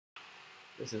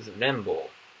This is Renbo.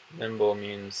 Renbo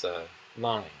means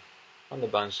longing, on the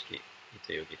Banshiki,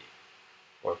 hitoyogiri,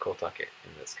 or Kotake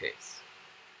in this case.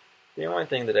 The only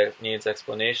thing that needs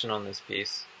explanation on this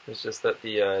piece is just that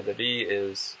the ri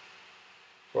is,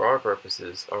 for our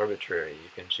purposes, arbitrary.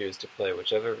 You can choose to play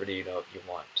whichever ri note you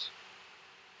want.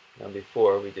 Now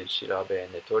before we did shirabe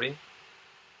and netori.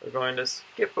 We're going to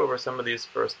skip over some of these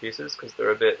first pieces because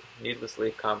they're a bit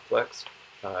needlessly complex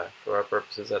for our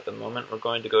purposes at the moment. We're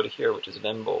going to go to here, which is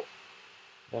Renbo.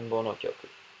 Renbo no kyoku.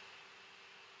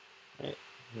 Right?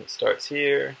 And it starts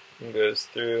here and goes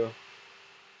through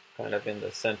kind of in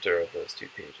the center of those two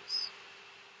pages.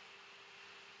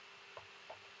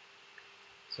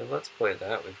 So let's play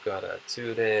that. We've got a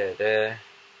tsure re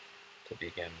to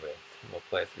begin with. And we'll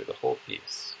play through the whole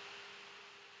piece.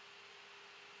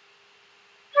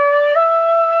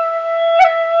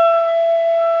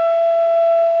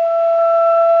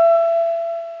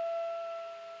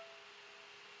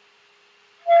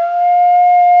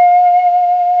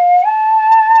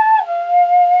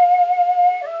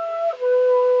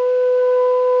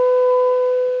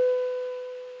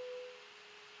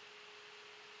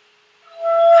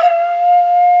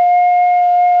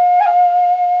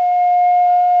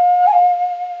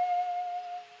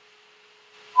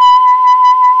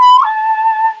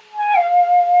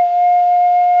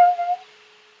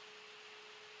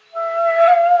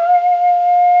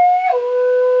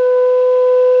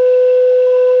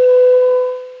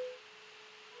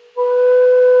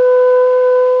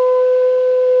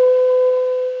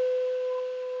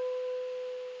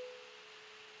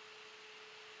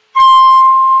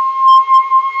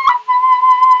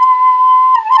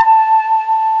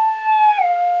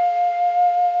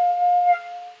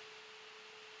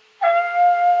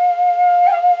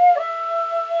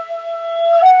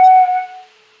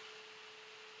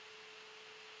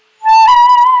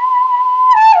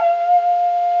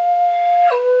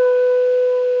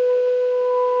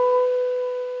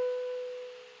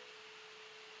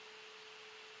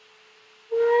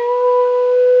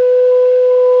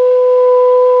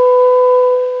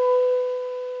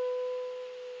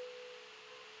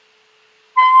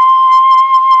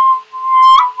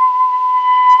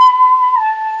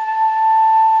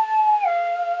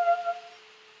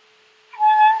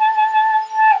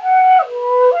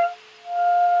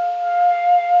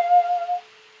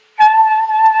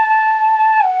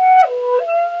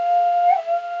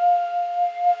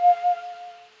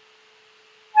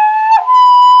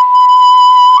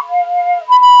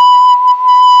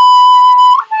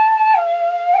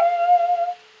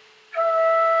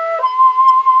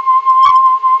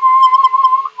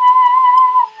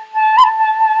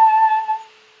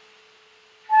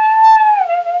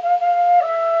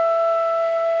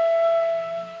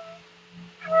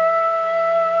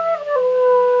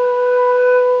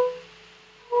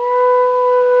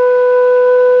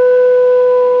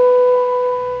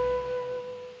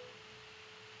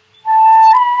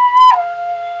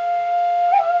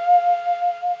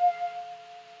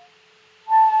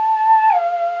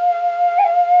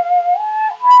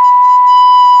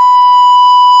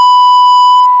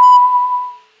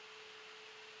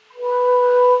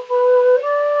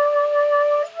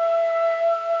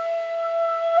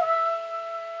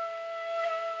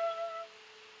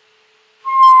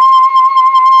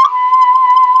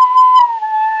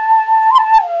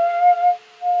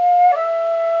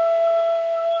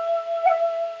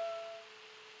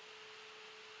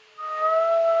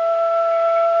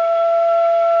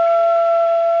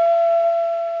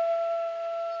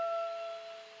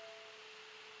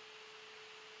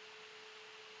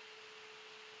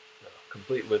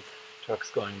 Complete with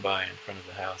trucks going by in front of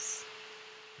the house.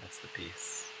 That's the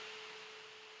piece.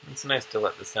 It's nice to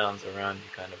let the sounds around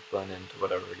you kind of blend into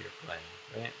whatever you're playing,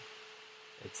 right?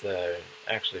 It's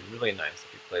actually really nice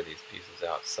if you play these pieces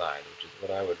outside, which is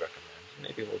what I would recommend.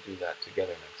 Maybe we'll do that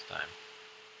together next time.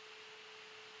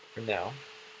 For now,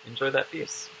 enjoy that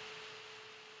piece.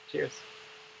 Cheers.